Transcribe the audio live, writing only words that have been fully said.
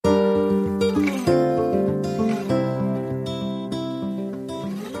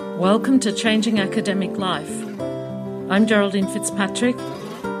Welcome to Changing Academic Life. I'm Geraldine Fitzpatrick,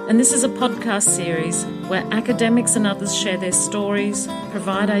 and this is a podcast series where academics and others share their stories,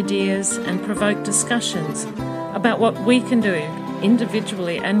 provide ideas, and provoke discussions about what we can do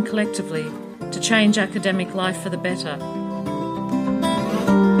individually and collectively to change academic life for the better.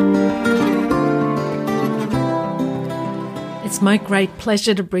 It's my great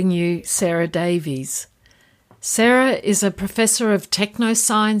pleasure to bring you Sarah Davies. Sarah is a professor of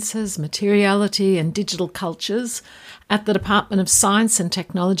technosciences, materiality and digital cultures at the Department of Science and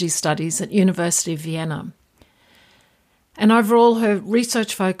Technology Studies at University of Vienna. And overall, her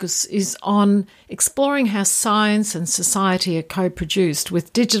research focus is on exploring how science and society are co-produced,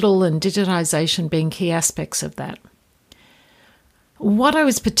 with digital and digitisation being key aspects of that. What I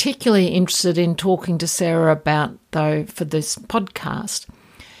was particularly interested in talking to Sarah about, though, for this podcast,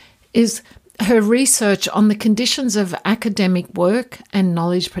 is her research on the conditions of academic work and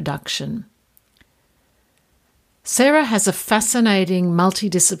knowledge production. Sarah has a fascinating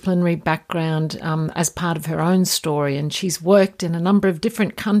multidisciplinary background as part of her own story, and she's worked in a number of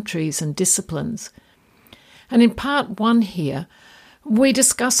different countries and disciplines. And in part one here, we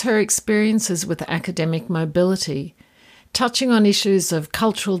discuss her experiences with academic mobility, touching on issues of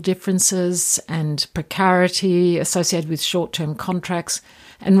cultural differences and precarity associated with short-term contracts,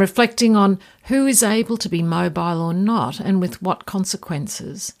 and reflecting on who is able to be mobile or not and with what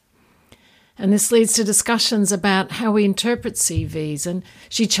consequences. And this leads to discussions about how we interpret CVs, and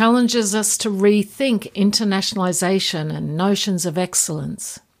she challenges us to rethink internationalisation and notions of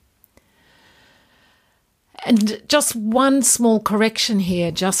excellence. And just one small correction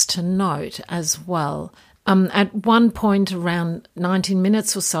here, just to note as well. At one point, around 19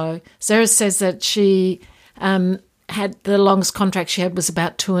 minutes or so, Sarah says that she had the longest contract she had was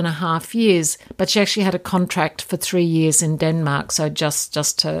about 2.5 years, but she actually had a contract for 3 years in Denmark. So just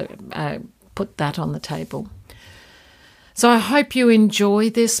to put that on the table. So I hope you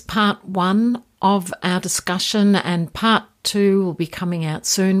enjoy this part one of our discussion, and part two will be coming out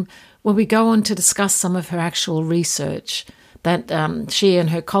soon, where we go on to discuss some of her actual research that she and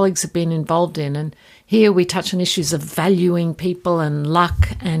her colleagues have been involved in. And here we touch on issues of valuing people and luck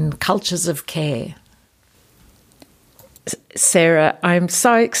and cultures of care. Sarah, I'm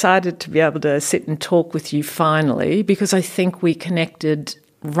so excited to be able to sit and talk with you finally, because I think we connected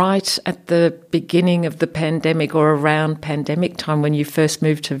right at the beginning of the pandemic, or around pandemic time, when you first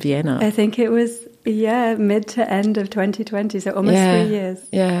moved to Vienna. I think it was, mid to end of 2020, so almost 3 years.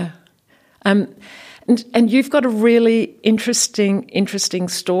 Yeah. And you've got a really interesting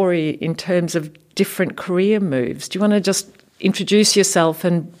story in terms of different career moves. Do you want to just introduce yourself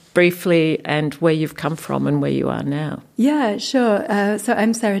and briefly, and where you've come from and where you are now? Yeah, sure. So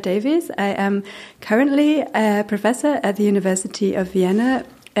I'm Sarah Davies. I am currently a professor at the University of Vienna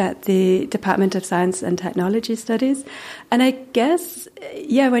at the Department of Science and Technology Studies. And I guess,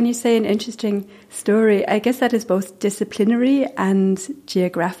 when you say an interesting story, I guess that is both disciplinary and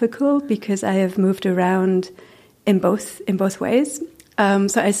geographical, because I have moved around in both ways.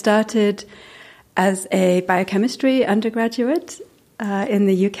 So I started as a biochemistry undergraduate in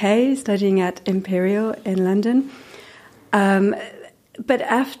the UK, studying at Imperial in London. But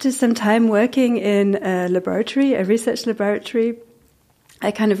after some time working in a research laboratory, I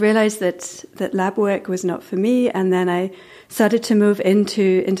kind of realized that lab work was not for me, and then I started to move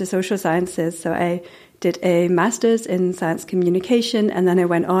into social sciences. So I did a master's in science communication, and then I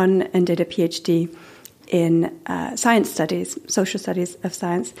went on and did a PhD in science studies, social studies of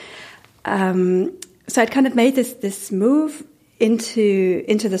science. So I'd kind of made this move into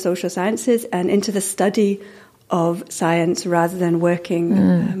the social sciences and into the study of science rather than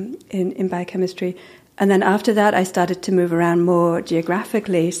working in biochemistry. And then after that, I started to move around more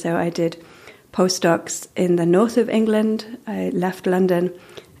geographically. So I did postdocs in the north of England. I left London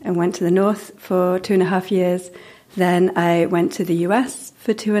and went to the north for 2.5 years. Then I went to the US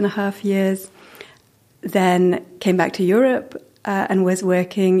for 2.5 years. Then came back to Europe and was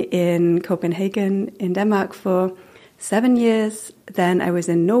working in Copenhagen in Denmark for 7 years. Then I was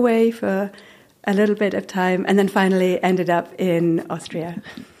in Norway for a little bit of time, and then finally ended up in Austria.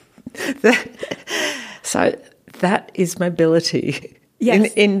 So that is mobility.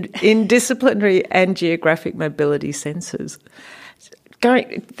 Yes. In disciplinary and geographic mobility senses.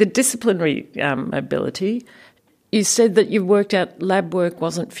 The disciplinary mobility, you said that you worked out lab work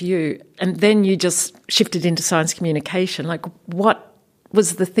wasn't for you, and then you just shifted into science communication. Like, what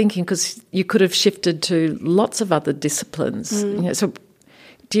was the thinking? Because you could have shifted to lots of other disciplines. So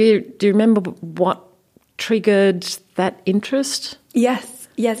do you remember what triggered that interest? Yes.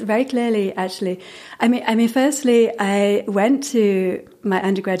 Yes, very clearly, actually. I mean, firstly, I went to my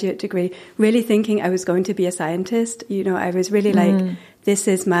undergraduate degree really thinking I was going to be a scientist. I was really like, this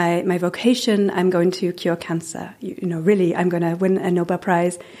is my vocation. I'm going to cure cancer. Really, I'm going to win a Nobel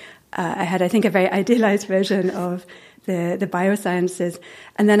Prize. I had, I think, a very idealized version of the biosciences.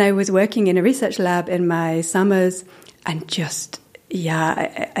 And then I was working in a research lab in my summers and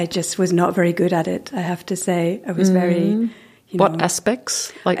I just was not very good at it, I have to say. I was very... What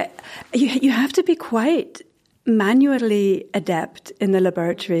aspects? You have to be quite manually adept in the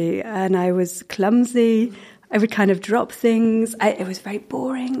laboratory, and I was clumsy. I would kind of drop things. It was very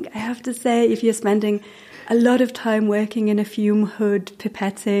boring, I have to say. If you're spending a lot of time working in a fume hood,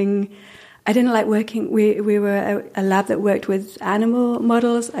 pipetting, I didn't like working. We were a lab that worked with animal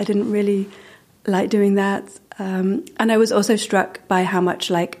models. I didn't really like doing that. And I was also struck by how much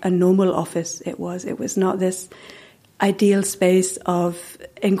like a normal office it was. It was not this ideal space of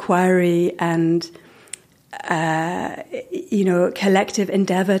inquiry and, collective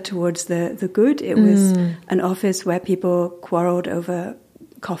endeavor towards the good. It was an office where people quarreled over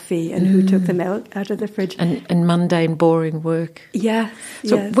coffee and who took the milk out of the fridge. And mundane, boring work. Yeah.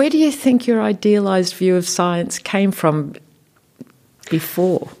 So where do you think your idealised view of science came from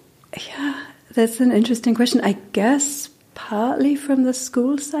before? Yeah, that's an interesting question. I guess partly from the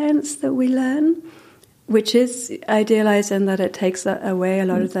school science that we learn, which is idealized in that it takes away a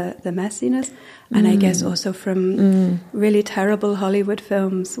lot of the messiness. And I guess also from really terrible Hollywood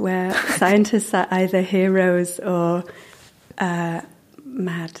films where scientists are either heroes or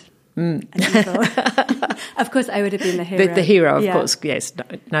mad and evil. Of course, I would have been the hero. The hero, of course, yes,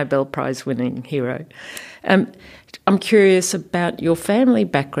 Nobel Prize-winning hero. I'm curious about your family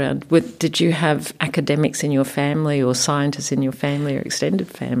background. Did you have academics in your family or scientists in your family or extended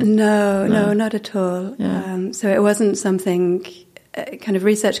family? No, not at all. Yeah. So it wasn't something, kind of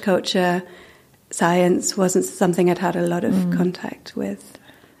research culture, science wasn't something I'd had a lot of contact with.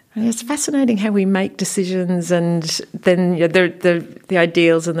 It's fascinating how we make decisions and then the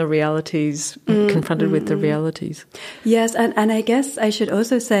ideals and the realities, confronted with the realities. Yes, and I guess I should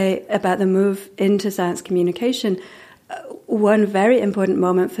also say about the move into science communication, one very important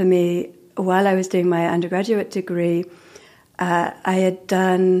moment for me while I was doing my undergraduate degree, I had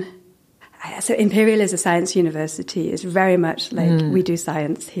done... So Imperial is a science university. It's very much like we do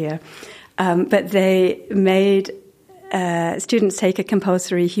science here. But they made... students take a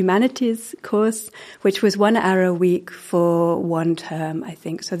compulsory humanities course, which was 1 hour a week for one term, I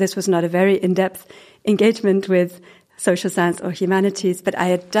think. So this was not a very in-depth engagement with social science or humanities, but I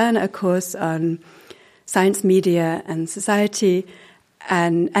had done a course on science, media, and society,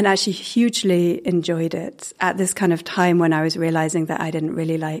 and actually hugely enjoyed it at this kind of time when I was realizing that I didn't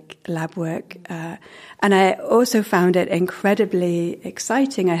really like lab work. And I also found it incredibly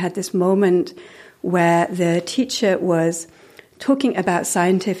exciting. I had this moment where the teacher was talking about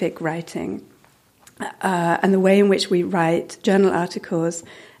scientific writing and the way in which we write journal articles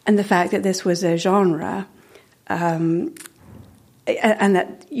and the fact that this was a genre and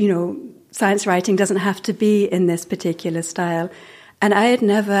that, science writing doesn't have to be in this particular style. And I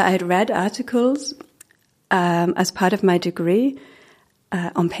had read articles as part of my degree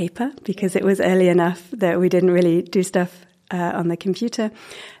on paper because it was early enough that we didn't really do stuff on the computer.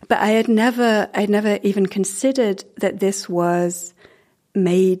 But I'd never even considered that this was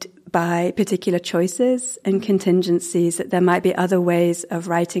made by particular choices and contingencies, that there might be other ways of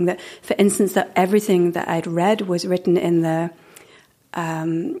writing that, for instance, that everything that I'd read was written in the,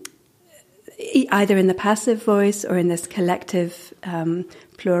 either in the passive voice or in this collective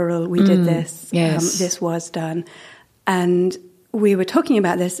plural, we did this, yes. This was done. And we were talking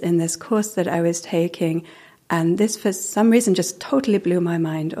about this in this course that I was taking, and this, for some reason, just totally blew my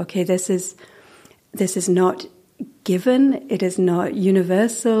mind. Okay, this is not given. It is not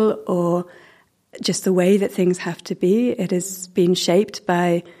universal or just the way that things have to be. It has been shaped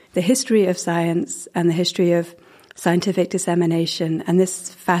by the history of science and the history of scientific dissemination. And this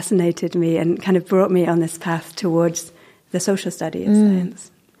fascinated me and kind of brought me on this path towards the social study of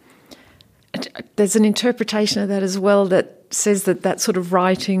science. There's an interpretation of that as well that says that sort of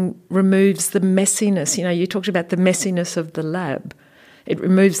writing removes the messiness. You talked about the messiness of the lab. It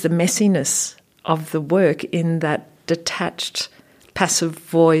removes the messiness of the work in that detached, passive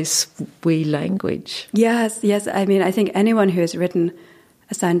voice, we language. Yes. I mean, I think anyone who has written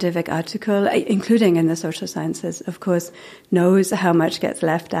a scientific article, including in the social sciences, of course, knows how much gets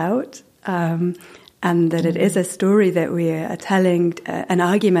left out. And that it is a story that we are telling, an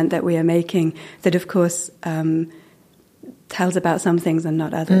argument that we are making that, of course, tells about some things and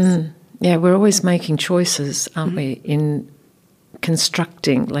not others. Yeah, we're always making choices, aren't we, in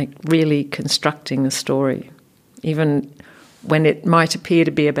constructing, like really constructing a story, even when it might appear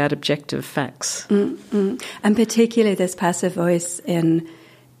to be about objective facts. And particularly this passive voice in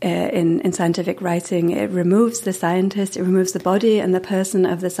scientific writing, it removes the scientist, it removes the body and the person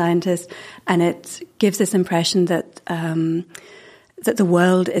of the scientist, and it gives this impression that that the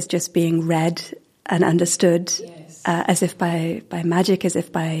world is just being read and understood, as if by magic, as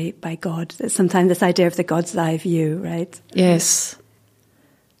if by God. Sometimes this idea of the God's eye view, right? Yes.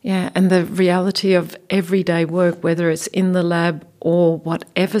 Yeah, and the reality of everyday work, whether it's in the lab or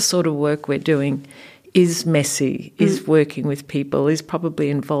whatever sort of work we're doing, is messy, is working with people, is probably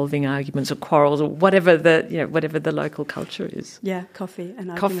involving arguments or quarrels or whatever the local culture is. Yeah, coffee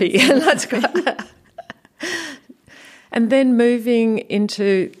and coffee. arguments. That's great. And then moving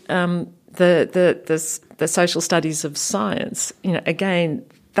into the social studies of science, again,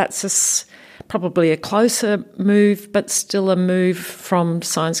 that's probably a closer move, but still a move from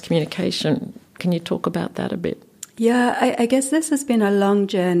science communication. Can you talk about that a bit? Yeah, I guess this has been a long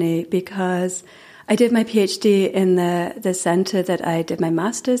journey because I did my PhD in the centre that I did my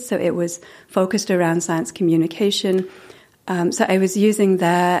master's, so it was focused around science communication. So I was using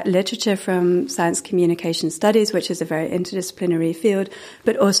their literature from science communication studies, which is a very interdisciplinary field,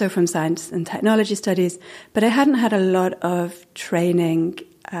 but also from science and technology studies. But I hadn't had a lot of training,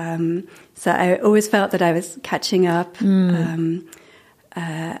 so I always felt that I was catching up and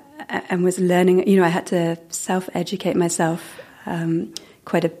was learning. I had to self-educate myself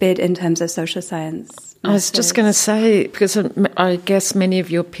quite a bit in terms of social science. I was just going to say, because I guess many of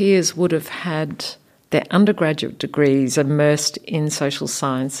your peers would have had their undergraduate degrees immersed in social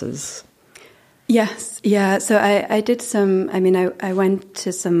sciences. Yes, yeah. So I did some, I went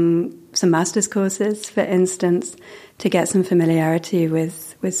to some master's courses, for instance, to get some familiarity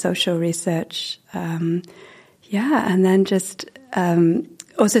with social research. And then just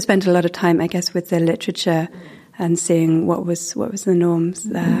also spent a lot of time, I guess, with the literature and seeing what was the norms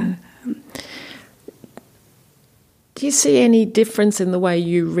there. Do you see any difference in the way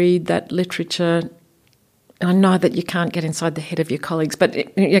you read that literature? I know that you can't get inside the head of your colleagues, but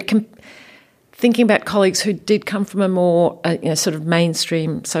thinking about colleagues who did come from a more sort of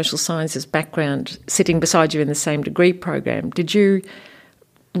mainstream social sciences background, sitting beside you in the same degree program, did you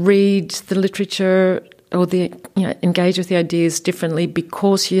read the literature or engage with the ideas differently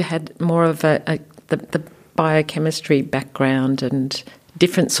because you had more of the biochemistry background and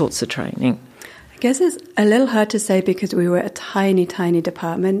different sorts of training? I guess it's a little hard to say because we were a tiny, tiny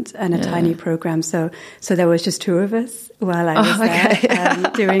department and a tiny program. So there was just two of us while I was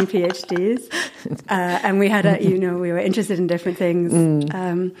there doing PhDs. And we had we were interested in different things.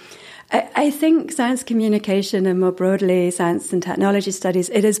 I think science communication and more broadly science and technology studies,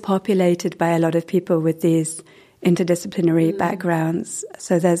 it is populated by a lot of people with these interdisciplinary backgrounds.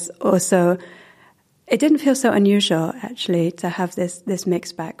 So there's also, it didn't feel so unusual actually to have this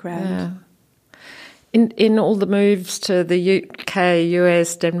mixed background. Yeah. In all the moves to the UK,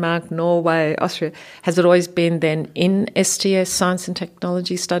 US, Denmark, Norway, Austria, has it always been then in STS, Science and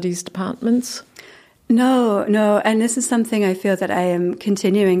Technology Studies departments? No. And this is something I feel that I am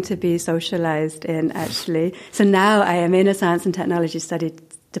continuing to be socialized in, actually. So now I am in a Science and Technology Studies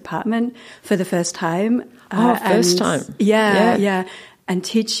department for the first time. First time. Yeah. And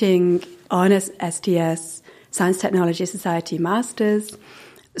teaching on a STS, Science Technology Society Masters.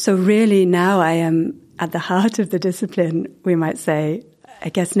 So really now I am at the heart of the discipline, we might say. I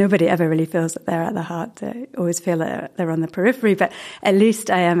guess nobody ever really feels that they're at the heart. They always feel that they're on the periphery, but at least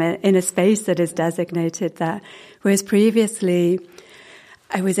I am in a space that is designated that. Whereas previously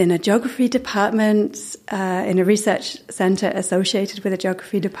I was in a geography department, in a research center associated with a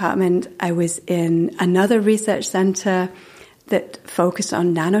geography department. I was in another research center that focused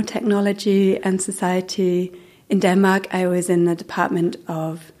on nanotechnology and society. In Denmark, I was in the Department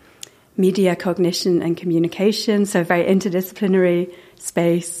of Media, Cognition and Communication, so a very interdisciplinary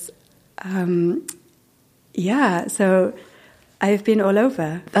space. So I've been all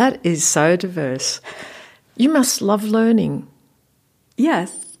over. That is so diverse. You must love learning.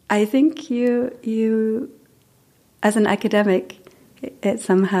 Yes, I think you as an academic, it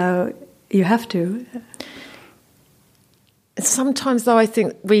somehow, you have to. Sometimes, though, I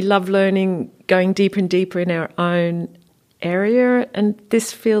think we love learning, going deeper and deeper in our own area, and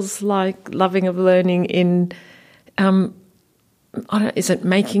this feels like loving of learning in, is it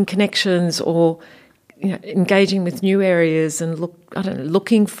making connections or engaging with new areas and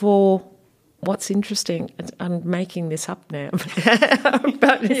looking for what's interesting. I'm making this up now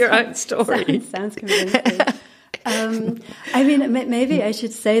about your own story. Sounds convincing. Maybe I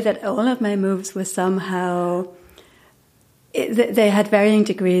should say that all of my moves were somehow they had varying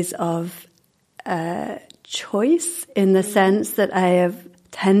degrees of choice, in the sense that I have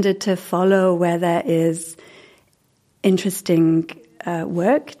tended to follow where there is interesting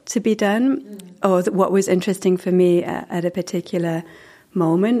work to be done, or what was interesting for me at a particular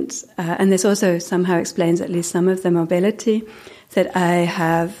moment. And this also somehow explains at least some of the mobility that I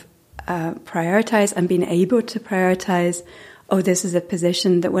have prioritized and been able to prioritize. Oh, this is a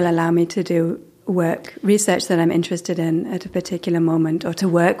position that will allow me to do research that I'm interested in at a particular moment, or to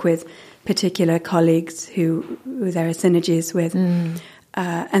work with particular colleagues who there are synergies with.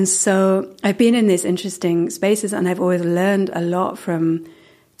 And so I've been in these interesting spaces, and I've always learned a lot from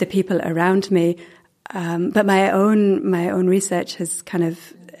the people around me. But my own research has kind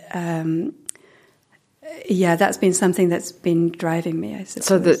of, that's been something that's been driving me, I suppose.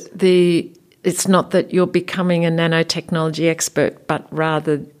 So it's not that you're becoming a nanotechnology expert, but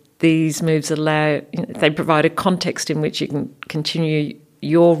rather these moves they provide a context in which you can continue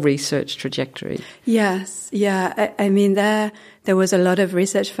your research trajectory. Yes, yeah. I mean, there was a lot of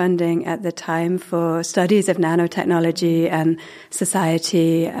research funding at the time for studies of nanotechnology and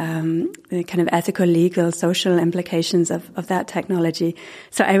society, the kind of ethical, legal, social implications of that technology.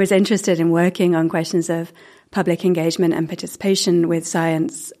 So I was interested in working on questions of public engagement and participation with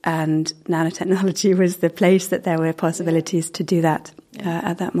science, and nanotechnology was the place that there were possibilities to do that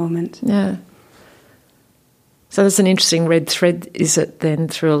at that moment. Yeah. So there's an interesting red thread, is it then,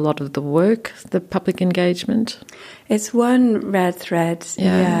 through a lot of the work, the public engagement? It's one red thread,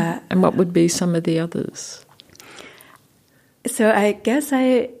 yeah. And what would be some of the others? So I guess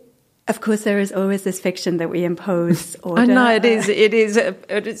of course, there is always this fiction that we impose order. I know, it is.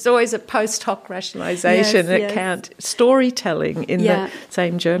 It's always a post hoc rationalisation storytelling in the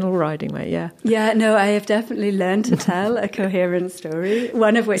same journal writing way, Yeah, no, I have definitely learned to tell a coherent story,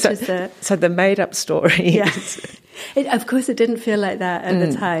 one of which is So the made-up story. Yeah. Of course, it didn't feel like that at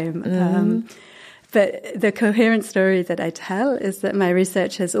the time. But the coherent story that I tell is that my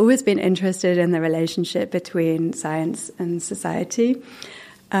research has always been interested in the relationship between science and society.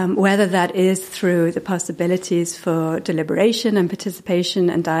 Whether that is through the possibilities for deliberation and participation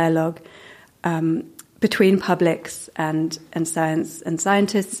and dialogue between publics and science and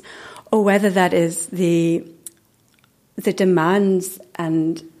scientists, or whether that is the demands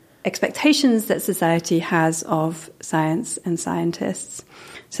and expectations that society has of science and scientists.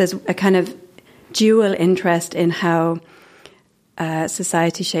 So there's a kind of dual interest in how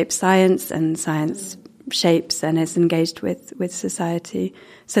society shapes science, and science shapes and is engaged with society.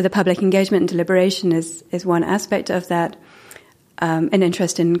 So the public engagement and deliberation is one aspect of that. An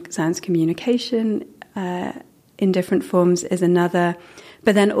interest in science communication in different forms is another.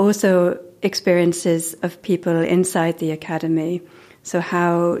 But then also experiences of people inside the academy. So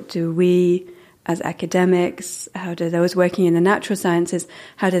how do we, as academics, how do those working in the natural sciences,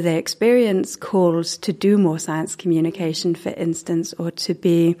 how do they experience calls to do more science communication, for instance, or to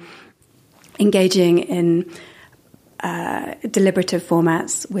be engaging in deliberative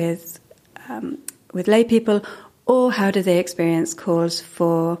formats with lay people, or how do they experience calls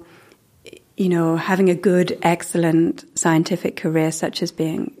for, having a good, excellent scientific career, such as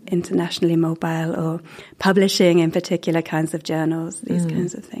being internationally mobile or publishing in particular kinds of journals, these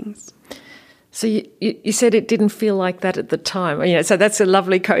kinds of things. So you said it didn't feel like that at the time. So that's a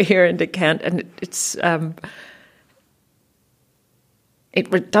lovely coherent account, and it's.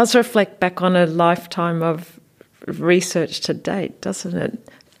 It does reflect back on a lifetime of research to date, doesn't it?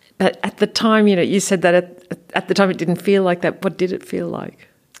 But at the time, you said that at the time it didn't feel like that. What did it feel like?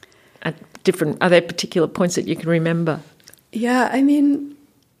 Are there particular points that you can remember? Yeah, I mean,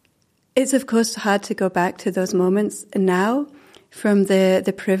 it's of course hard to go back to those moments now from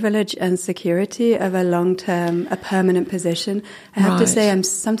the privilege and security of a permanent position. I have to say I'm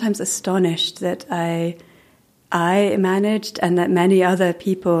sometimes astonished that I managed, and that many other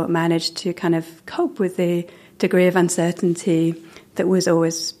people managed, to kind of cope with the degree of uncertainty that was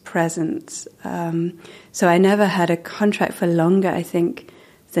always present. So I never had a contract for longer, I think,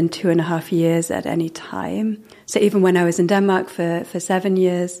 than 2.5 years at any time. So even when I was in Denmark for 7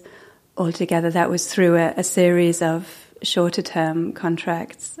 years altogether, that was through a series of shorter-term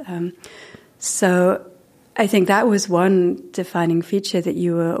contracts. So I think that was one defining feature, that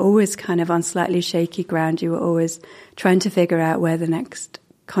you were always kind of on slightly shaky ground. You were always trying to figure out where the next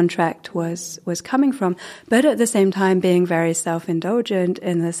contract was coming from, but at the same time being very self-indulgent,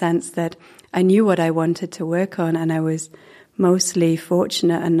 in the sense that I knew what I wanted to work on, and I was mostly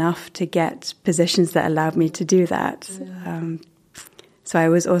fortunate enough to get positions that allowed me to do that. So I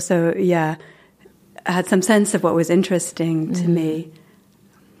was also, I had some sense of what was interesting to me.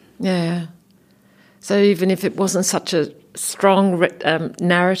 Yeah. So even if it wasn't such a strong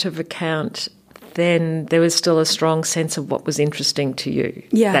narrative account, then there was still a strong sense of what was interesting to you.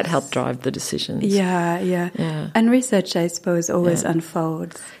 Yes. That helped drive the decisions. Yeah. And research, I suppose, always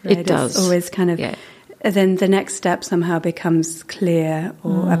unfolds. Right? It does. It's always kind of... Yeah. Then the next step somehow becomes clear,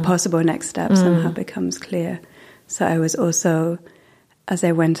 or a possible next step somehow becomes clear. So I was also, as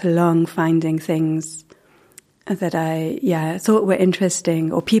I went along, finding things that I thought were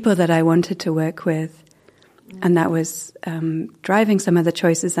interesting, or people that I wanted to work with. And that was driving some of the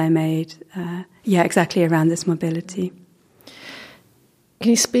choices I made, exactly around this mobility. Can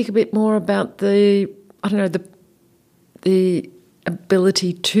you speak a bit more about the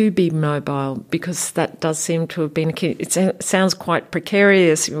ability to be mobile? Because that does seem to have been, it sounds quite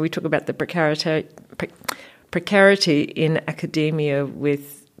precarious. We talk about the precarity in academia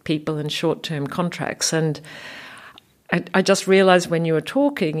with people in short-term contracts. And I just realised when you were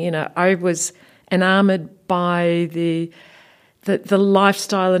talking, I was enamoured by the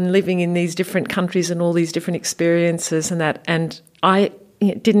lifestyle and living in these different countries and all these different experiences and that. And I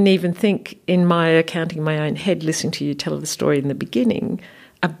didn't even think in my accounting, in my own head, listening to you tell the story in the beginning,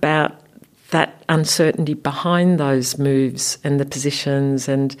 about that uncertainty behind those moves and the positions,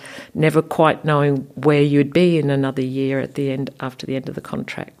 and never quite knowing where you'd be in another year at the end, after the end of the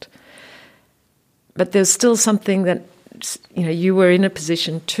contract. But there's still something that, you were in a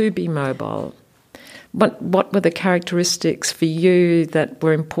position to be mobile. What were the characteristics for you that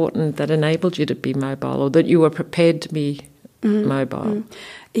were important, that enabled you to be mobile, or that you were prepared to be mobile?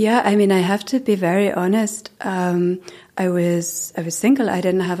 Yeah, I mean, I have to be very honest. I was single. I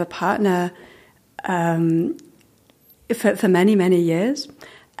didn't have a partner for many, many years.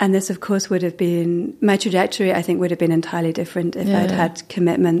 And this, of course, would have been, my trajectory, I think, would have been entirely different if I'd had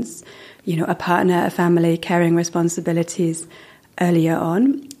commitments, a partner, a family, caring responsibilities earlier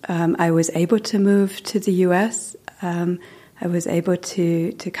on. I was able to move to the US. I was able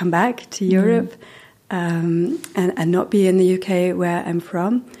to come back to Europe and not be in the UK where I'm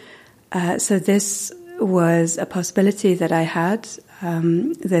from. So this was a possibility that I had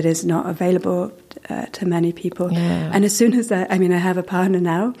that is not available to many people. Yeah. And as soon as I have a partner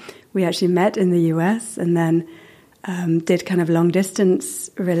now. We actually met in the US and then did kind of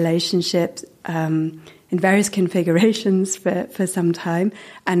long-distance relationships in various configurations for some time,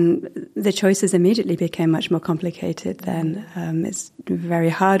 and the choices immediately became much more complicated then. It's very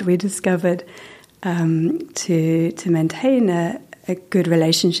hard, we discovered, to maintain a good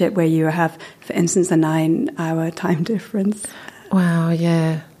relationship where you have, for instance, a 9-hour time difference. Wow,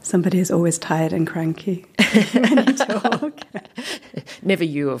 yeah. Somebody is always tired and cranky when you talk. Never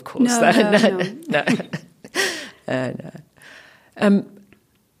you, of course. No. No.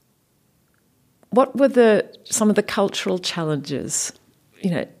 What were some of the cultural challenges?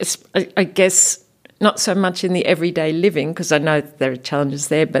 I guess not so much in the everyday living, because I know there are challenges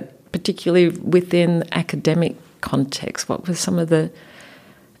there, but particularly within academic context. What were some of the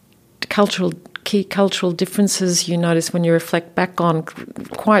key cultural differences you notice when you reflect back on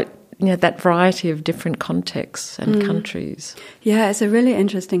quite that variety of different contexts and countries? Yeah, it's a really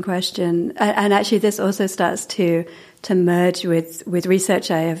interesting question, and actually this also starts to merge with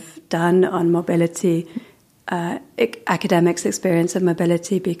research I have done on mobility, academics' experience of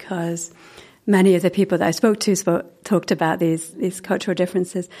mobility, because many of the people that I spoke to talked about these cultural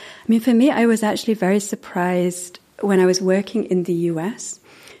differences. I mean, for me, I was actually very surprised when I was working in the US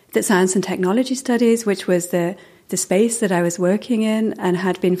that science and technology studies, which was the space that I was working in and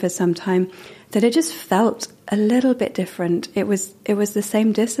had been for some time, that it just felt a little bit different. It was the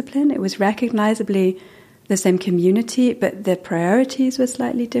same discipline. It was recognizably the same community, but the priorities were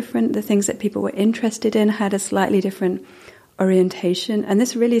slightly different. The things that people were interested in had a slightly different orientation. And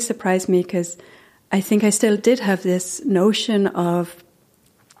this really surprised me because I think I still did have this notion of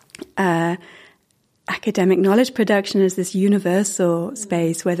academic knowledge production as this universal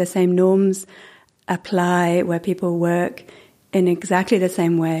space where the same norms apply, where people work in exactly the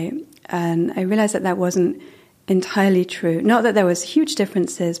same way. And I realized that wasn't entirely true. Not that there was huge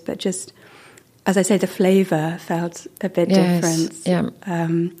differences, but just, as I say, the flavor felt a bit different. Yeah.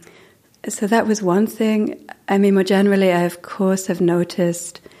 So that was one thing. I mean, more generally, I, of course, have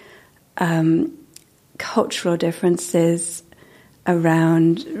noticed cultural differences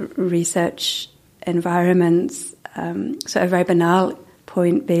around research environments. So a very banal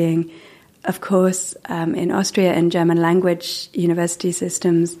point being, of course, in Austria and German language university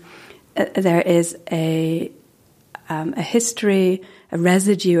systems, there is a history, a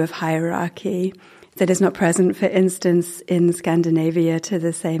residue of hierarchy that is not present, for instance, in Scandinavia to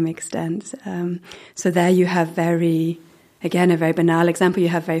the same extent. So there you have very again, a very banal example, you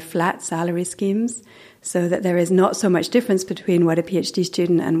have very flat salary schemes, so that there is not so much difference between what a PhD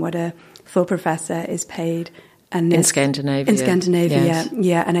student and what a full professor is paid. And in Scandinavia. In Scandinavia, yes.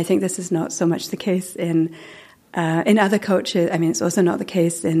 yeah. And I think this is not so much the case in other cultures. I mean, it's also not the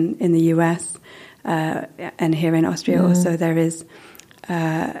case in the US and here in Austria also. There is,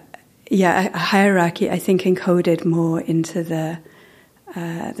 a hierarchy, I think, encoded more into the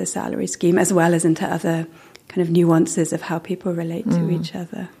salary scheme, as well as into other kind of nuances of how people relate to each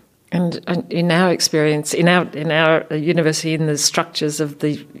other. And in our experience, in our university, in the structures of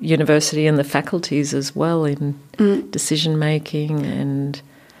the university and the faculties as well, in decision making and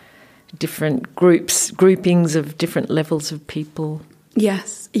different groupings of different levels of people.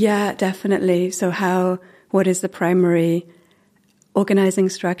 Yes, yeah, definitely. So what is the primary organizing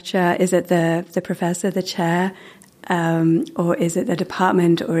structure? Is it the professor, the chair, or is it the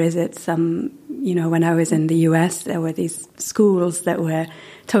department, or is it some, when I was in the US, there were these schools that were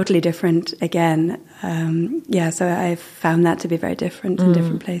totally different again. So I've found that to be very different in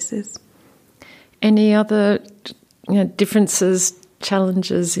different places. Any other differences,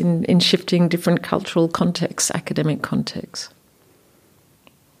 challenges in shifting different cultural contexts, academic contexts?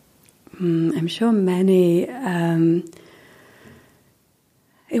 I'm sure many.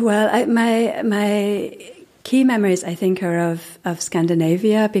 My key memories, I think, are of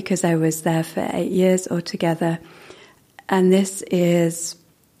Scandinavia, because I was there for 8 years altogether. And this is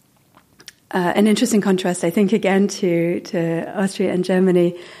an interesting contrast, I think, again, to Austria and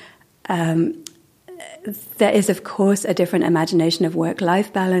Germany. There is, of course, a different imagination of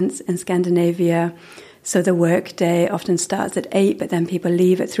work-life balance in Scandinavia. So the work day often starts at 8, but then people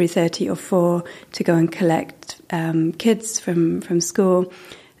leave at 3:30 or 4 to go and collect kids from school.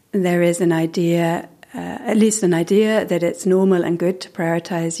 There is an idea, at least an idea, that it's normal and good to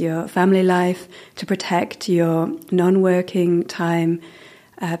prioritize your family life, to protect your non-working time.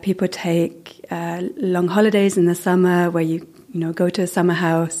 People take long holidays in the summer where you go to a summer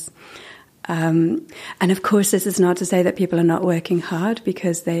house. And of course, this is not to say that people are not working hard,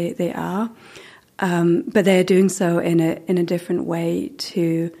 because they are. But they are doing so in a different way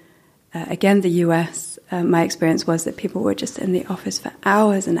to, again, the US. My experience was that people were just in the office for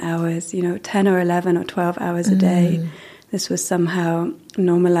hours and hours, 10 or 11 or 12 hours a day. This was somehow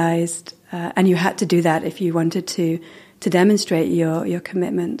normalized. And you had to do that if you wanted to demonstrate your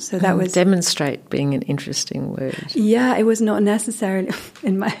commitment. So that was... Demonstrate being an interesting word. Yeah, it was not necessarily,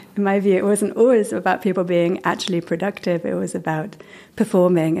 in my view, it wasn't always about people being actually productive. It was about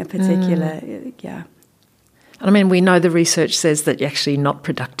performing a particular, I mean, we know the research says that you're actually not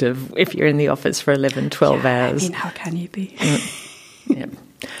productive if you're in the office for 11, 12 hours. I mean, how can you be?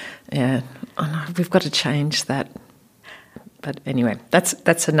 Yeah. Oh, no, we've got to change that. But anyway,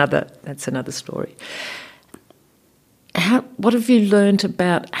 that's another story. What have you learned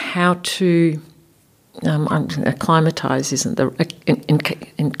about how to acclimatise,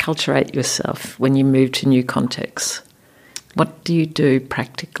 enculturate yourself when you move to new contexts? What do you do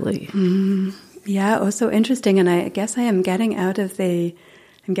practically? Yeah, also interesting, and I guess I am getting out of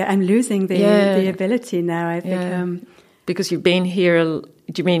I'm losing the ability now. I've become... Because you've been here,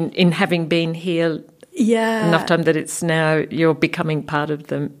 do you mean in having been here enough time that it's now you're becoming part of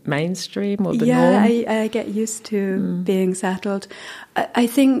the mainstream or the norm? I get used to being settled. I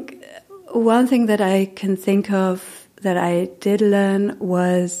think one thing that I can think of that I did learn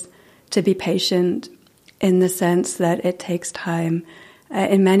was to be patient, in the sense that it takes time.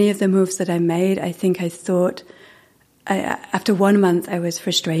 In many of the moves that I made, I think I thought, after 1 month, I was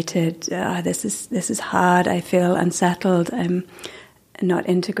frustrated. This is hard. I feel unsettled. I'm not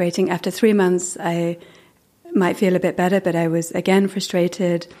integrating. After 3 months, I might feel a bit better, but I was again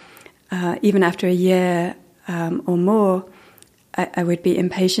frustrated. Even after a year or more, I would be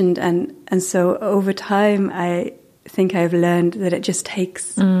impatient. And so over time, I think I've learned that it just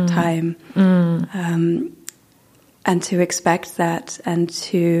takes time. And to expect that, and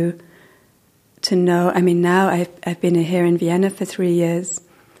to know. I mean, now I've been here in Vienna for 3 years.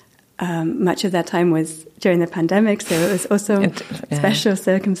 Much of that time was during the pandemic, so it was also special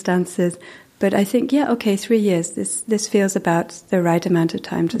circumstances. But I think, 3 years. This feels about the right amount of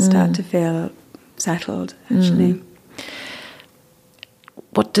time to start to feel settled, actually.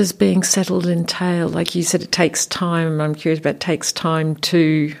 What does being settled entail? Like you said, it takes time. I'm curious about takes time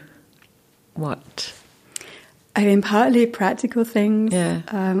to what? I mean, partly practical things. Yeah.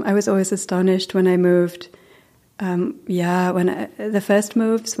 I was always astonished when I moved. The first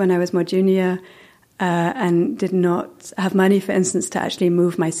moves when I was more junior, and did not have money, for instance, to actually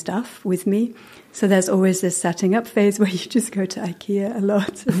move my stuff with me. So there's always this setting up phase where you just go to IKEA a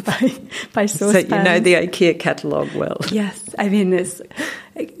lot and buy saucepans. So you know the IKEA catalogue well. Yes. I mean, it's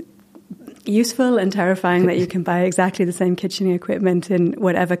useful and terrifying that you can buy exactly the same kitchen equipment in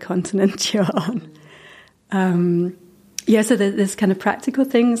whatever continent you're on. So there's kind of practical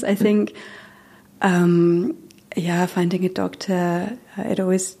things, I think. Finding a doctor,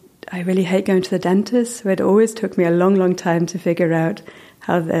 I really hate going to the dentist, so it always took me a long, long time to figure out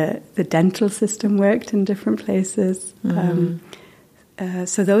how the dental system worked in different places.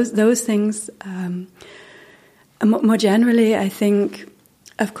 So those things. More generally, I think,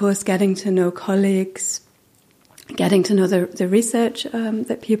 of course, getting to know colleagues, getting to know the research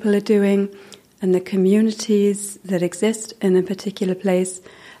that people are doing and the communities that exist in a particular place.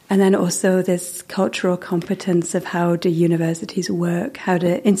 And then also this cultural competence of how do universities work, how do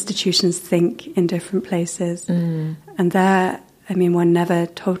institutions think in different places. And there, I mean, one never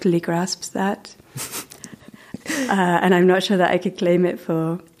totally grasps that. And I'm not sure that I could claim it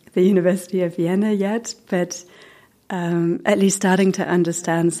for the University of Vienna yet, but at least starting to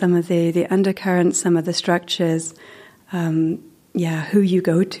understand some of the undercurrents, some of the structures, who you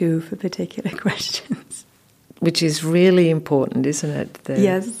go to for particular questions. Which is really important, isn't it?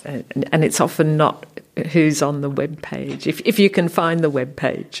 Yes. And it's often not who's on the web page, if you can find the web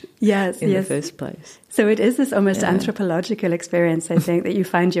page in the first place. So it is this almost anthropological experience, I think, that you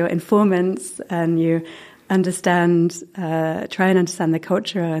find your informants and you understand, try and understand the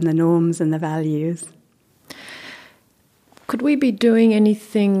culture and the norms and the values. Could we be doing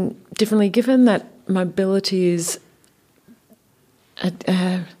anything differently, given that mobility is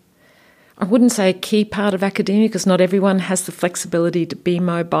I wouldn't say a key part of academia, because not everyone has the flexibility to be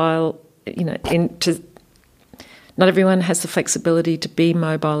mobile, not everyone has the flexibility to be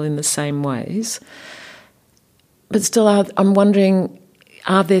mobile in the same ways. But still, I'm wondering,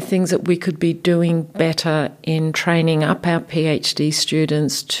 are there things that we could be doing better in training up our PhD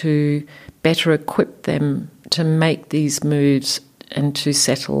students to better equip them to make these moves and to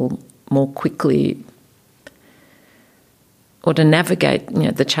settle more quickly, or to navigate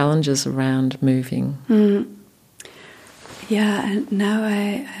the challenges around moving? Yeah, and now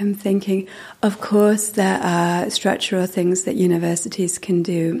I'm thinking, of course, there are structural things that universities can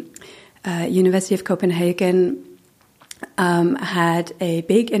do. University of Copenhagen had a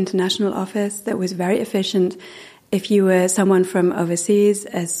big international office that was very efficient. If you were someone from overseas,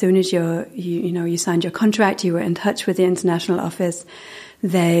 as soon as you signed your contract, you were in touch with the international office.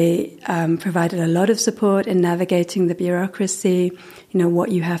 They provided a lot of support in navigating the bureaucracy,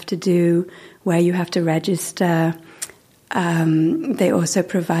 what you have to do, where you have to register. They also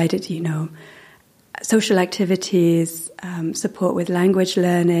provided, social activities, support with language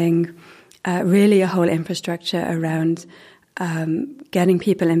learning, really a whole infrastructure around getting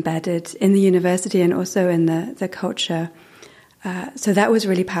people embedded in the university and also in the culture. So that was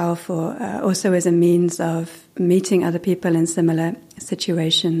really powerful, also as a means of meeting other people in similar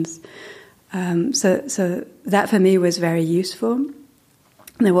situations. So that for me was very useful.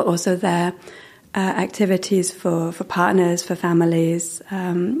 There were also activities for partners, for families.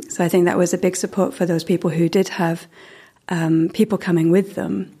 So I think that was a big support for those people who did have people coming with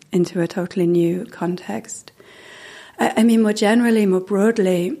them into a totally new context. I mean, more generally, more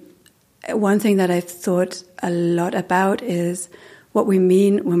broadly, one thing that I've thought a lot about is what we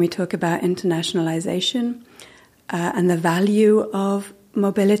mean when we talk about internationalization and the value of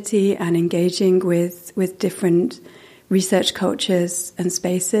mobility and engaging with different research cultures and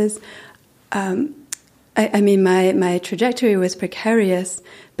spaces. I mean, my trajectory was precarious,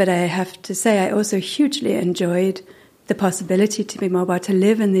 but I have to say I also hugely enjoyed the possibility to be mobile, to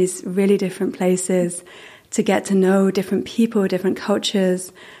live in these really different places, to get to know different people, different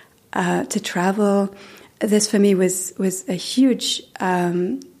cultures, to travel. This for me was a huge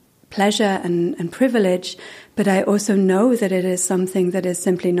pleasure and privilege, but I also know that it is something that is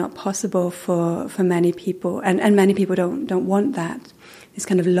simply not possible for many people, and many people don't want that. These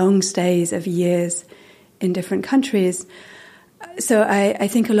kind of long stays of years in different countries. So I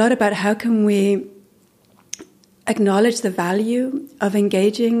think a lot about how can we acknowledge the value of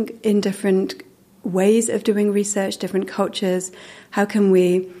engaging in different ways of doing research, different cultures. How can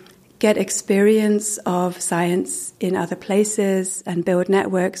we get experience of science in other places and build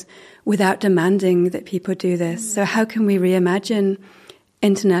networks without demanding that people do this? So how can we reimagine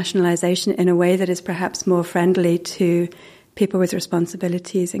internationalization in a way that is perhaps more friendly to people with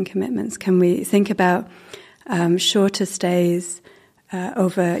responsibilities and commitments? Can we think about shorter stays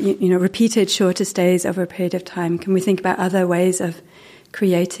over, repeated shorter stays over a period of time? Can we think about other ways of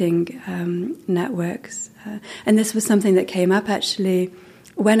creating networks. And this was something that came up actually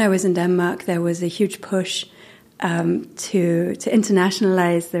when I was in Denmark. There was a huge push to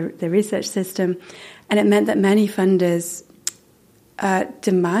internationalize the research system, and it meant that many funders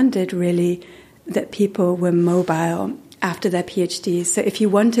demanded really that people were mobile after their PhDs. So if you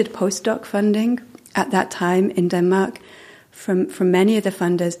wanted postdoc funding at that time in Denmark, from many of the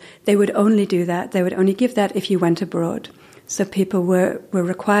funders, they would only do that. They would only give that if you went abroad. So people were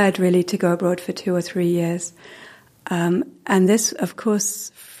required really to go abroad for 2 or 3 years. And this, of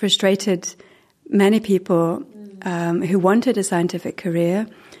course, frustrated many people who wanted a scientific career,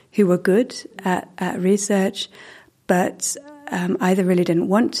 who were good at research, but either really didn't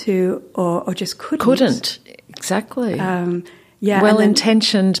want to or just couldn't. Couldn't, exactly.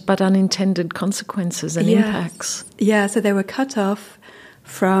 Well-intentioned but unintended consequences and impacts. Yeah, so they were cut off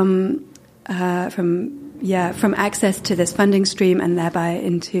from access to this funding stream and thereby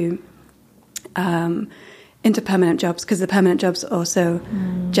into permanent jobs, because the permanent jobs also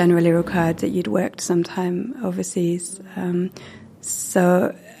generally required that you'd worked some time overseas.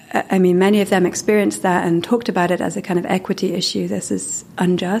 So, I mean, many of them experienced that and talked about it as a kind of equity issue. This is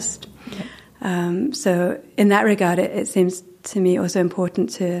unjust. Yeah. So in that regard, it seems to me also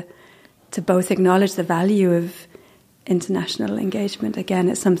important to both acknowledge the value of international engagement. Again,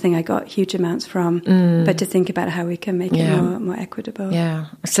 it's something I got huge amounts from, but to think about how we can make it more equitable. Yeah,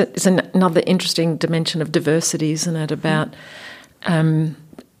 it's another interesting dimension of diversity, isn't it, about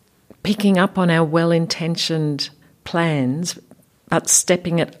picking up on our well-intentioned plans, but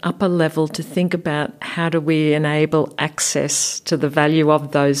stepping it up a level to think about how do we enable access to the value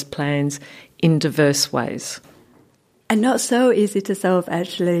of those plans in diverse ways. And not so easy to solve,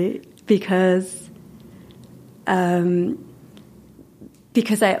 actually, because I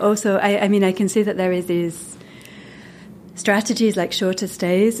can see that there is these strategies like shorter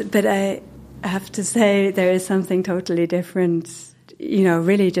stays, but I have to say there is something totally different,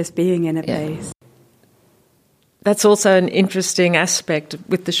 really just being in a base. That's also an interesting aspect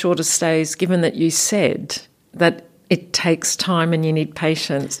with the shorter stays, given that you said that it takes time and you need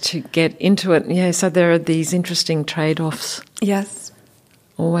patience to get into it. Yeah, so there are these interesting trade-offs. Yes.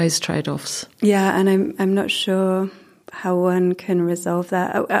 Always trade-offs. Yeah, and I'm not sure how one can resolve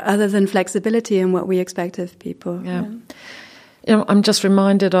that other than flexibility in what we expect of people. Yeah. I'm just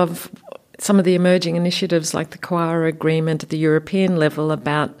reminded of some of the emerging initiatives like the Quara Agreement at the European level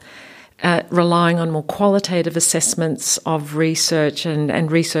about relying on more qualitative assessments of research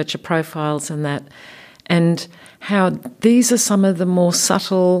and researcher profiles and that, and how these are some of the more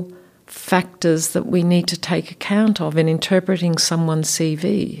subtle factors that we need to take account of in interpreting someone's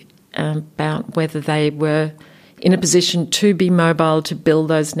CV about whether they were in a position to be mobile, to build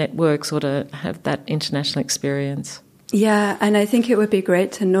those networks or to have that international experience. Yeah, and I think it would be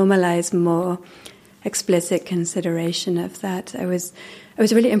great to normalise more explicit consideration of that. I was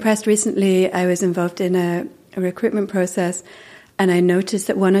really impressed recently. I was involved in a recruitment process, and I noticed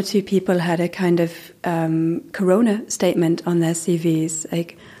that 1 or 2 people had a kind of corona statement on their CVs,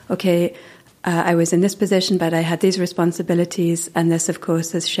 like, okay, I was in this position, but I had these responsibilities, and this, of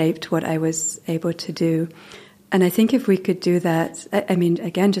course, has shaped what I was able to do. And I think if we could do that, I mean,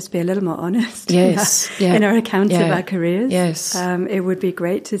 again, just be a little more honest in our accounts of our careers. Yes. It would be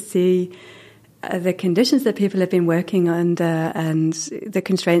great to see the conditions that people have been working under and the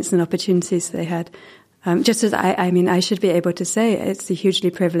constraints and opportunities they had. Just as I should be able to say it's a hugely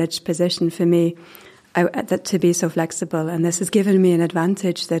privileged position for me that to be so flexible, and this has given me an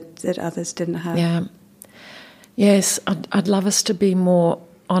advantage that others didn't have. Yeah. Yes, I'd love us to be more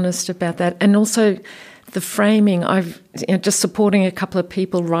honest about that, and also the framing. I've just supporting a couple of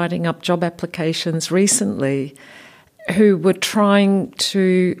people writing up job applications recently who were trying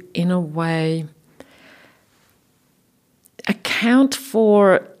to, in a way, account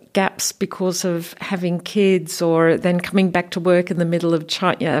for gaps because of having kids or then coming back to work in the middle of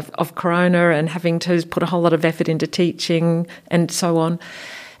Corona and having to put a whole lot of effort into teaching and so on.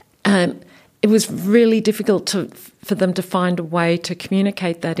 It was really difficult for them to find a way to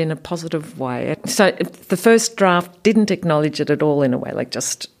communicate that in a positive way. So the first draft didn't acknowledge it at all in a way, like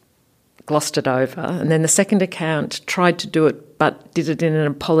just glossed it over. And then the second account tried to do it but did it in an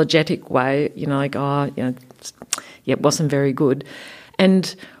apologetic way, it wasn't very good.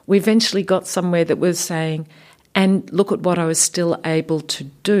 And we eventually got somewhere that was saying, and look at what I was still able to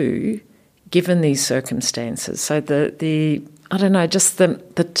do given these circumstances. So the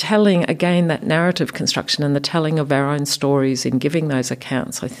telling, again, that narrative construction and the telling of our own stories in giving those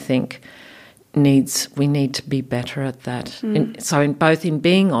accounts, I think, we need to be better at that. So in both in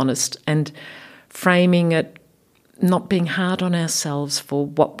being honest and framing it not being hard on ourselves for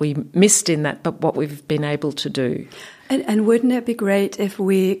what we missed in that, but what we've been able to do. And wouldn't it be great if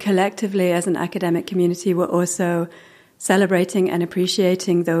we collectively as an academic community were also celebrating and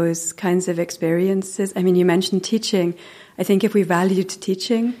appreciating those kinds of experiences? I mean, you mentioned teaching. I think if we valued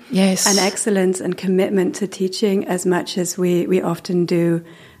teaching and excellence and commitment to teaching as much as we often do,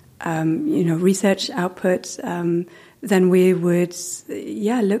 research output, then we would,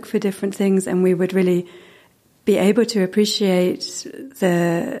 look for different things, and we would really be able to appreciate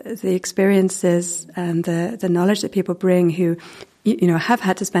the experiences and the knowledge that people bring who, have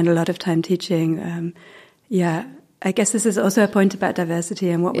had to spend a lot of time teaching. I guess this is also a point about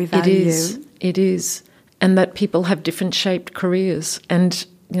diversity and what we value. It is. And that people have different shaped careers and,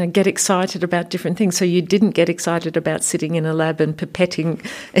 get excited about different things. So you didn't get excited about sitting in a lab and pipetting,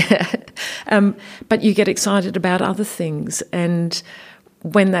 but you get excited about other things. And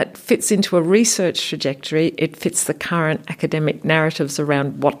when that fits into a research trajectory, it fits the current academic narratives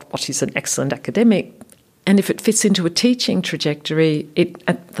around what is an excellent academic. And if it fits into a teaching trajectory,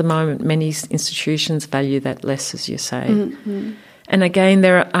 at the moment, many institutions value that less, as you say. Mm-hmm. And again,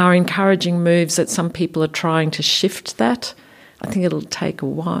 there are encouraging moves that some people are trying to shift that. I think it'll take a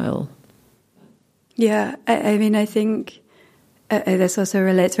while. Yeah, I think this also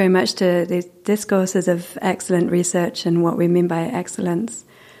relates very much to these discourses of excellent research and what we mean by excellence.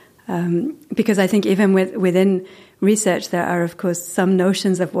 Because I think even within research, there are, of course, some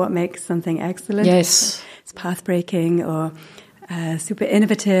notions of what makes something excellent. Yes. It's path-breaking or super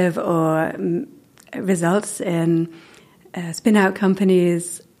innovative or results in spin-out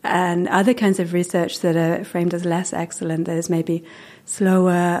companies and other kinds of research that are framed as less excellent, that is maybe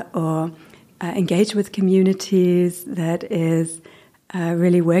slower or engaged with communities, that is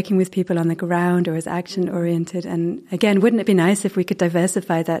really working with people on the ground or is action-oriented. And again, wouldn't it be nice if we could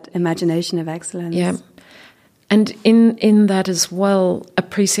diversify that imagination of excellence? Yeah. And in that as well,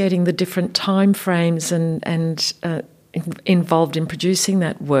 appreciating the different time frames and involved in producing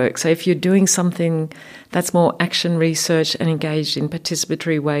that work. So if you're doing something that's more action research and engaged in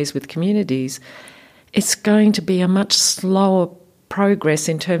participatory ways with communities, it's going to be a much slower progress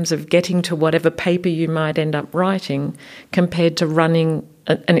in terms of getting to whatever paper you might end up writing compared to running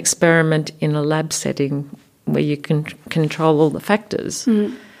an experiment in a lab setting where you can control all the factors.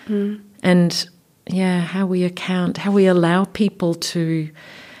 Mm-hmm. And how we allow people to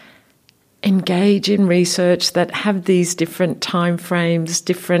engage in research that have these different time frames,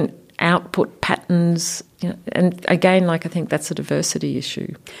 different output patterns, and again, I think that's a diversity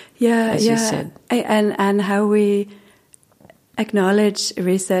issue. As you said. And how we acknowledge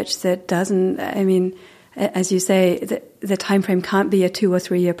research that doesn't, as you say, the time frame can't be a 2 or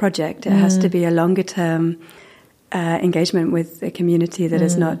 3 year project. It has to be a longer term engagement with a community that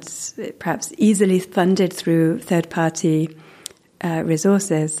is not perhaps easily funded through third-party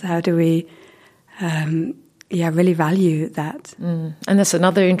resources. How do we really value that? And that's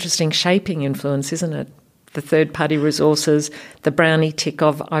another interesting shaping influence, isn't it? The third-party resources, the brownie tick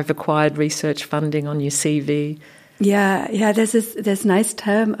of I've acquired research funding on your CV. Yeah, there's this nice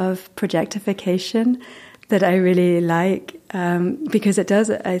term of projectification that I really like because it does,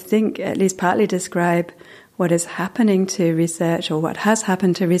 I think, at least partly describe what is happening to research or what has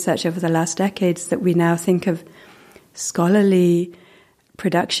happened to research over the last decades, that we now think of scholarly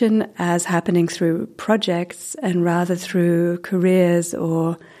production as happening through projects and rather through careers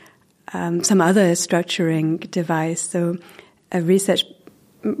or some other structuring device. So research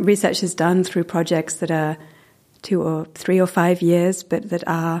is done through projects that are 2 or 3 or 5 years, but that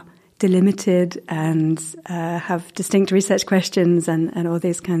are delimited and have distinct research questions and all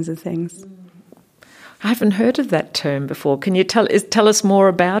these kinds of things. I haven't heard of that term before. Can you tell us more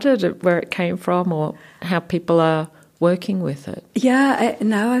about it, where it came from, or how people are working with it? Yeah,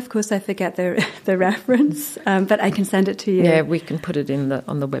 now of course I forget the reference, but I can send it to you. Yeah, we can put it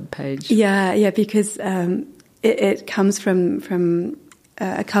on the webpage. Yeah, because it comes from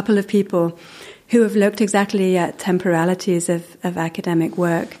a couple of people who have looked exactly at temporalities of academic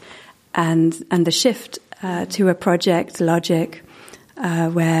work and the shift to a project logic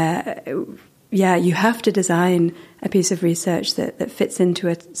where you have to design a piece of research that fits into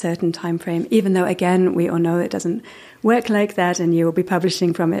a certain time frame, even though, again, we all know it doesn't work like that, and you will be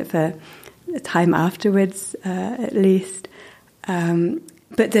publishing from it for time afterwards, at least.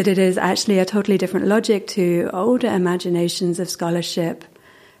 But that it is actually a totally different logic to older imaginations of scholarship,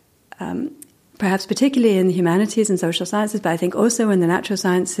 perhaps particularly in the humanities and social sciences, but I think also in the natural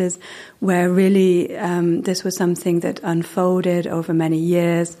sciences, where really this was something that unfolded over many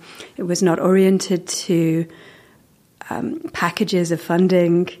years. It was not oriented to packages of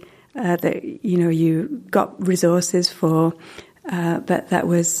funding that you got resources for, but that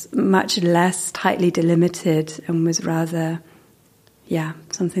was much less tightly delimited and was rather,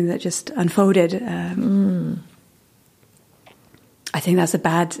 something that just unfolded. I think that's a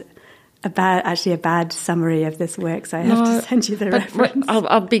bad summary of this work, so I have to send you the reference.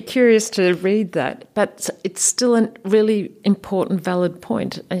 I'll be curious to read that, but it's still a really important, valid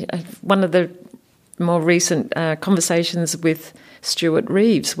point. One of the more recent conversations with Stuart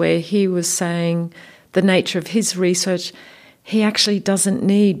Reeves, where he was saying the nature of his research, he actually doesn't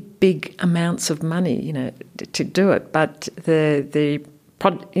need big amounts of money, to do it, but the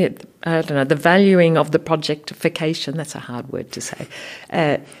valuing of the projectification, that's a hard word to say,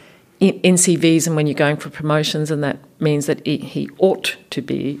 in CVs and when you're going for promotions, and that means that he ought to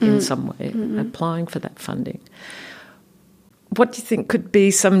be in some way applying for that funding. What do you think could be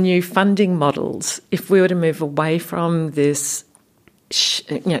some new funding models if we were to move away from this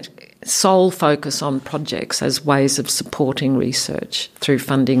sole focus on projects as ways of supporting research through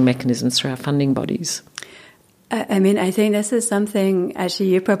funding mechanisms, through our funding bodies? I think this is something, actually,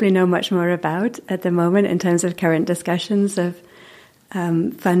 you probably know much more about at the moment in terms of current discussions of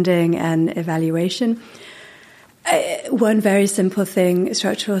funding and evaluation. One very simple thing,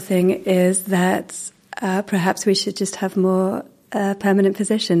 structural thing, is that perhaps we should just have more permanent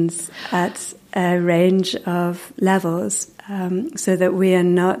positions at a range of levels, so that we are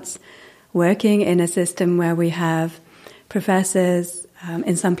not working in a system where we have professors,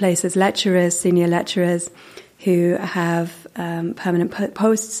 in some places lecturers, senior lecturers, who have permanent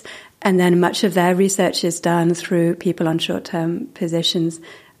posts, and then much of their research is done through people on short-term positions,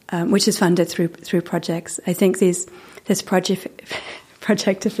 which is funded through projects. I think this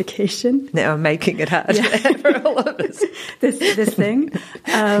projectification. Now I'm making it hard for all of us. this thing.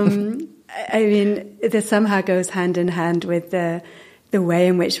 This somehow goes hand in hand with the way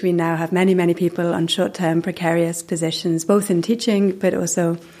in which we now have many, many people on short-term precarious positions, both in teaching, but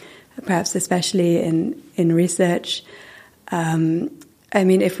also perhaps especially in research.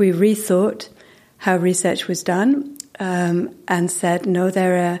 If we rethought how research was done and said, no,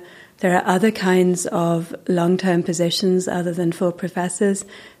 there are other kinds of long-term positions other than full professors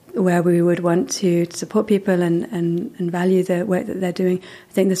where we would want to support people and value the work that they're doing,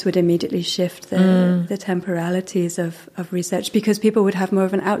 I think this would immediately shift the temporalities of research, because people would have more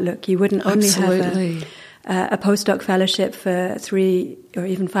of an outlook. You wouldn't only have a postdoc fellowship for 3 or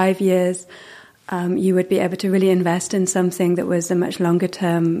even 5 years. You would be able to really invest in something that was a much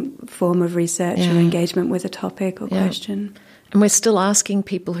longer-term form of research or engagement with a topic or question. And we're still asking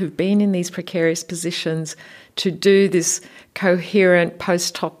people who've been in these precarious positions to do this coherent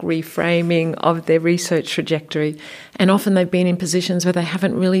post-hoc reframing of their research trajectory. And often they've been in positions where they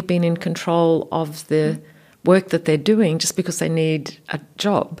haven't really been in control of the work that they're doing just because they need a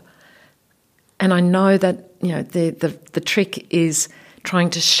job. And I know that, the trick is trying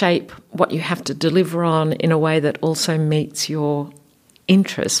to shape what you have to deliver on in a way that also meets your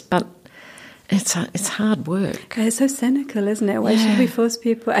interests. But it's hard work. It's so cynical, isn't it? Why should we force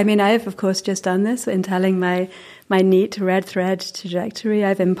people? I have, of course, just done this in telling my neat red thread trajectory.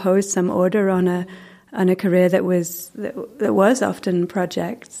 I've imposed some order on a career that was often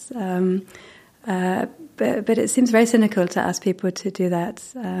projects. But it seems very cynical to ask people to do that,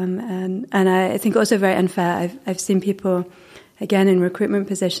 and I think also very unfair. I've seen people, again, in recruitment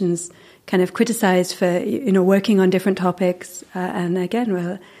positions, kind of criticised for working on different topics, and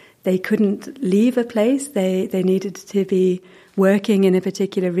again, they couldn't leave a place. They needed to be working in a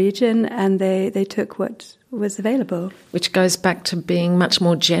particular region, and they took what was available. Which goes back to being much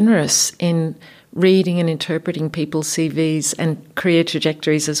more generous in reading and interpreting people's CVs and career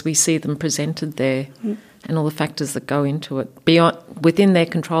trajectories as we see them presented there, and all the factors that go into it, within their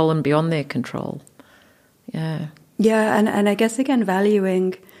control and beyond their control. Yeah, and I guess, again,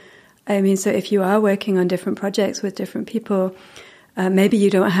 valuing, so if you are working on different projects with different people, maybe you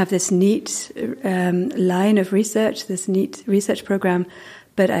don't have this neat line of research, this neat research program,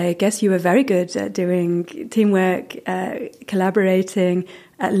 but I guess you were very good at doing teamwork, collaborating,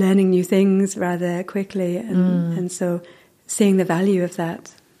 at learning new things rather quickly, and so seeing the value of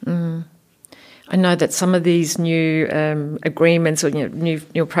that. I know that some of these new agreements or new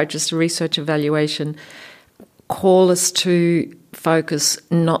approaches to research evaluation call us to focus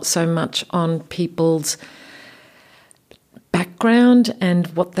not so much on people's background and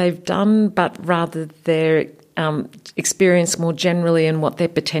what they've done, but rather their experience more generally and what their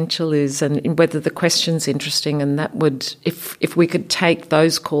potential is, and whether the question's interesting. And that would, if we could take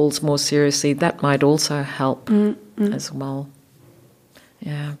those calls more seriously, that might also help as well.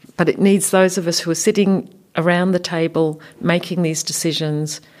 Yeah, but it needs those of us who are sitting around the table making these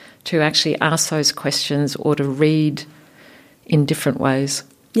decisions to actually ask those questions or to read in different ways.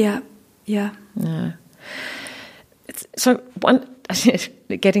 Yeah. So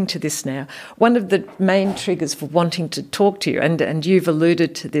getting to this now, one of the main triggers for wanting to talk to you, and you've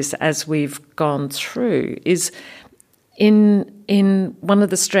alluded to this as we've gone through, is in one of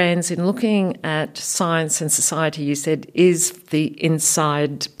the strands in looking at science and society, you said, is the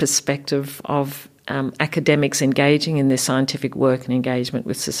inside perspective of academics engaging in their scientific work and engagement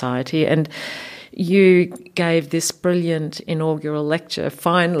with society. And you gave this brilliant inaugural lecture,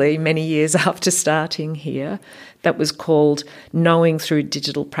 finally, many years after starting here, that was called Knowing Through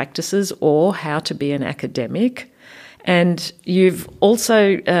Digital Practices, or How to Be an Academic. And you've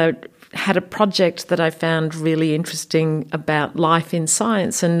also had a project that I found really interesting about life in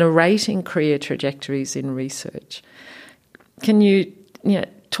science and narrating career trajectories in research. Can you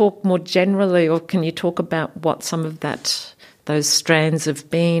talk more generally, or can you talk about what some of those strands have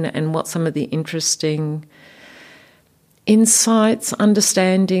been and what some of the interesting insights,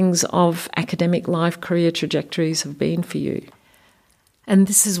 understandings of academic life career trajectories have been for you? And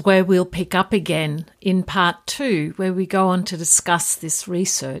this is where we'll pick up again in part 2, where we go on to discuss this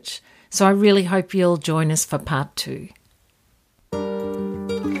research. So I really hope you'll join us for part 2.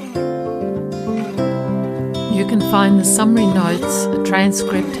 You can find the summary notes, a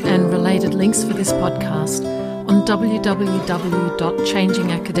transcript and related links for this podcast on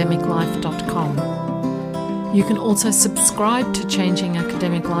www.changingacademiclife.com. You can also subscribe to Changing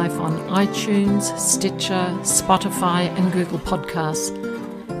Academic Life on iTunes, Stitcher, Spotify and Google Podcasts.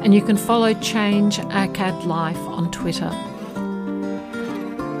 And you can follow Change ACAD Life on Twitter.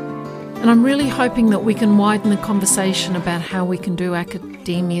 And I'm really hoping that we can widen the conversation about how we can do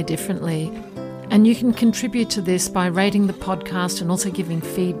academia differently. And you can contribute to this by rating the podcast and also giving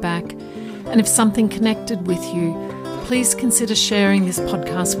feedback. And if something connected with you, please consider sharing this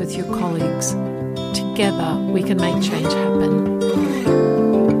podcast with your colleagues. Together, we can make change happen.